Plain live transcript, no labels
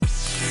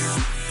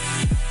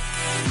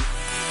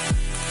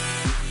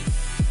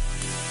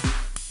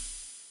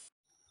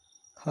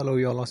Hello,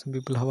 you all awesome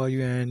people. How are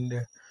you?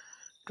 And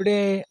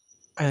today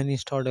I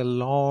uninstalled a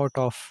lot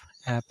of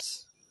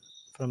apps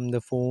from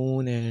the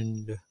phone,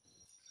 and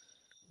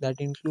that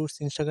includes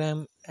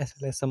Instagram as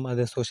well as some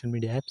other social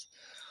media apps.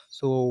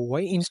 So,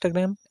 why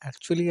Instagram?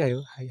 Actually, I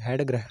had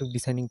a graphic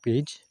designing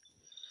page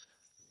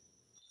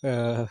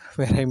where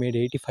I made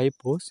 85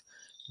 posts,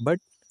 but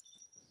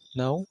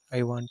now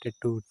I wanted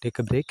to take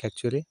a break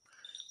actually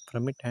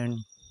from it. And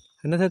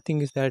another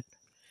thing is that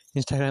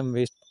Instagram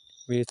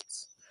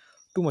wastes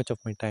too much of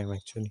my time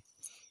actually.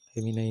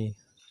 I mean, I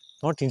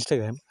not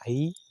Instagram.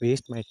 I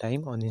waste my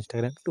time on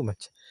Instagram too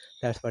much.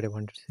 That's what I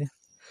wanted to say.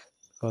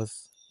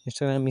 Because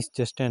Instagram is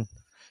just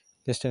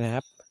an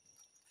app.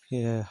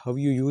 Yeah, how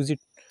you use it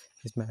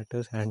is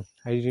matters, and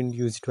I didn't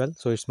use it well,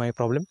 so it's my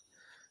problem.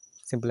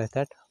 Simple as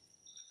that.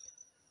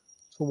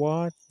 So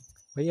what?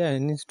 Why I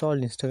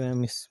uninstalled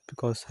Instagram is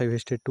because I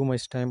wasted too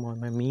much time on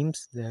my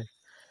memes that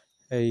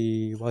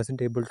I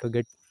wasn't able to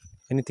get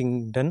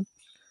anything done.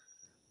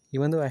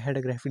 Even though I had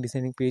a graphic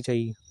designing page,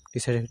 I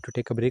decided to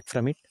take a break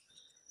from it,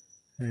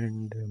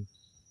 and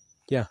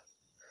yeah.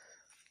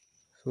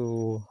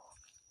 So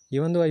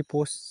even though I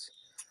post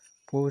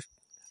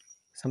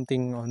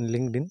something on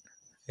LinkedIn,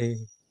 I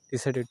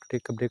decided to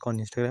take a break on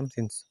Instagram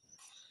since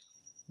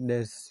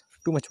there's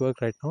too much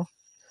work right now.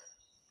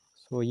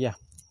 So yeah,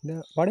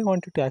 what I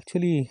wanted to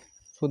actually,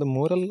 so the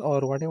moral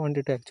or what I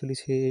wanted to actually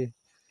say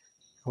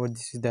about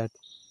this is that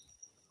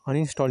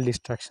uninstall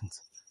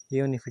distractions,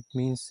 even if it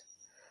means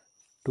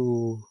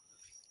to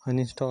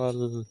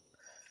uninstall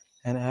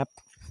an app,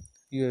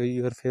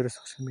 your favorite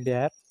social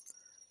media app,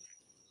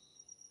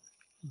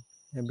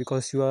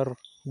 because you are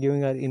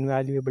giving our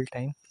invaluable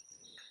time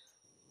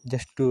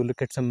just to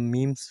look at some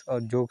memes or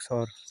jokes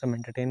or some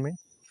entertainment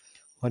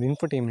or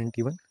infotainment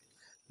even,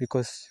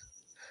 because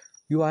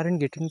you aren't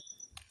getting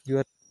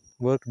your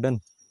work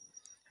done,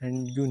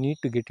 and you need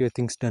to get your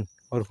things done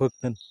or work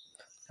done.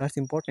 That's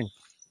important.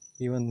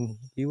 Even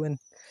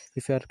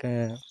if you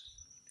are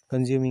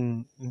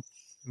consuming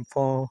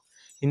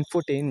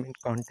infotainment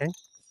content,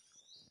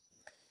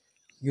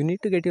 you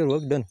need to get your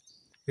work done.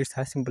 It's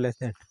as simple as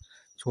that.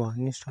 So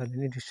uninstall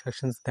any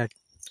distractions that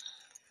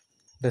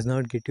does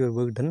not get your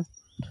work done.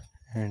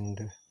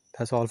 And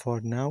that's all for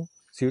now.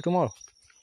 See you tomorrow.